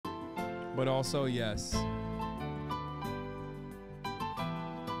but also yes.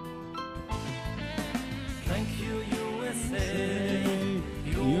 Thank you, USA.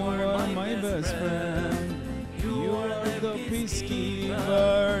 You are my best friend. You are the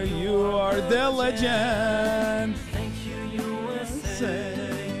peacekeeper. You are the legend. Thank you,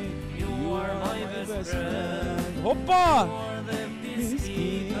 USA. You are my best friend. Hoppa! You are the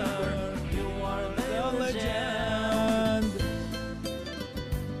peacekeeper. You are the legend.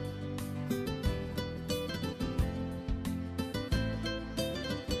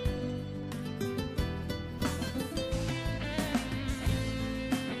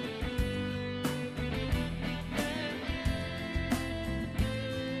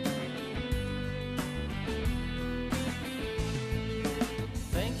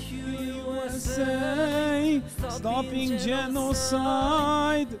 Thank you, USA. Stopping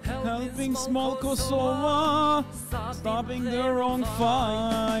genocide, helping small Kosovo, stopping their own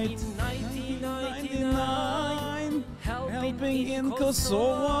fight. 1999, helping in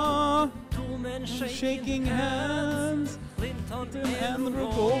Kosovo, Two men shaking hands, Clinton and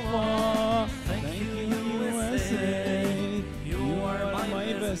Rugova. Thank you, USA. You are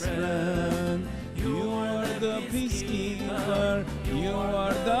my best friend. You are the peacekeeper. You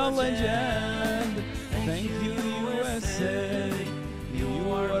are the legend. Thank you, USA.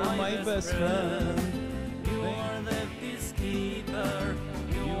 You are my best friend. You are the peacekeeper.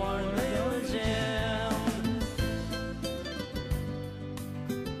 You are the legend.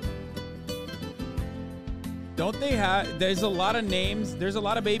 Don't they have? There's a lot of names. There's a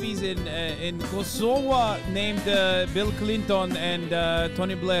lot of babies in Kosovo named Bill Clinton and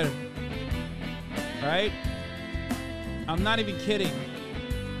Tony Blair. Right? I'm not even kidding.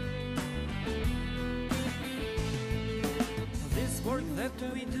 This work that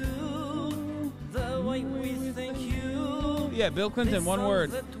we do, the way we thank you. Yeah, Bill Clinton, This one song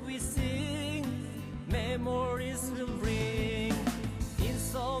word. that we sing, memories will bring. In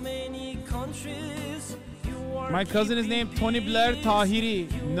so many countries, you are My cousin is named Tony Blair Tahiri.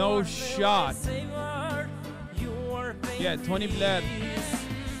 No shot. Yeah, Tony Blair.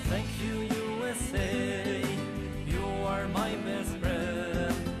 Thank you, USA. You are my best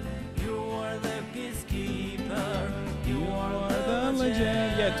friend. You are the peacekeeper. You are the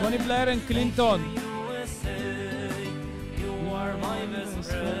legend. Yeah, Tony Blair and Clinton. USA. You are my best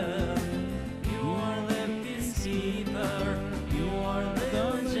friend. You are the peacekeeper. You are the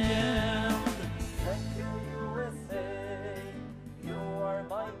legend. Thank you, USA. You are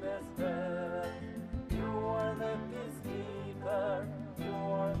my best friend. You are the peacekeeper. You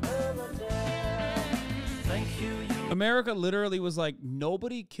are the legend. Thank you, America literally was like,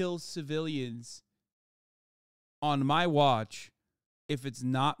 nobody kills civilians on my watch if it's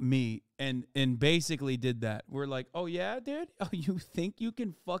not me, and basically did that. We're like, oh yeah, dude? Oh, you think you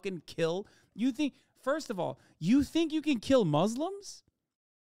can fucking kill? You think, first of all, you think you can kill Muslims?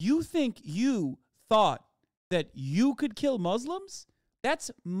 You think you thought that you could kill Muslims? That's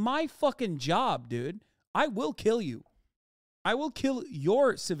my fucking job, dude. I will kill you. I will kill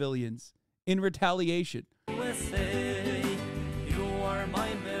your civilians in retaliation. USA. You are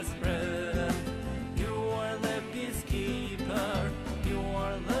my best friend. You are the peacekeeper. You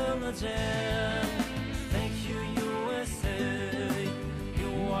are the legend. Thank you, USA.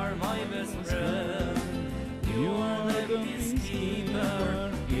 You are my best friend. You are the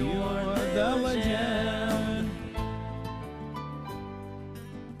peacekeeper. You are the legend.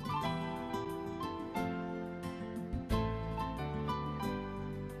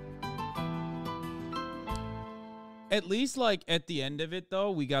 At least, like, at the end of it,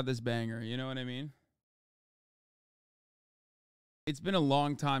 though, we got this banger. You know what I mean? It's been a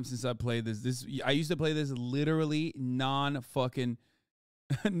long time since I played this. I used to play this literally non-fucking...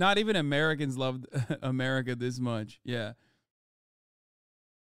 Not even Americans loved America this much. Yeah.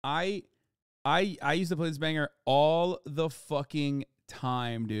 I used to play this banger all the fucking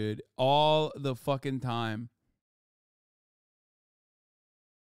time, dude. All the fucking time.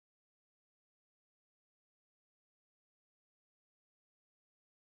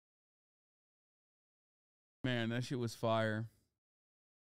 Man, that shit was fire.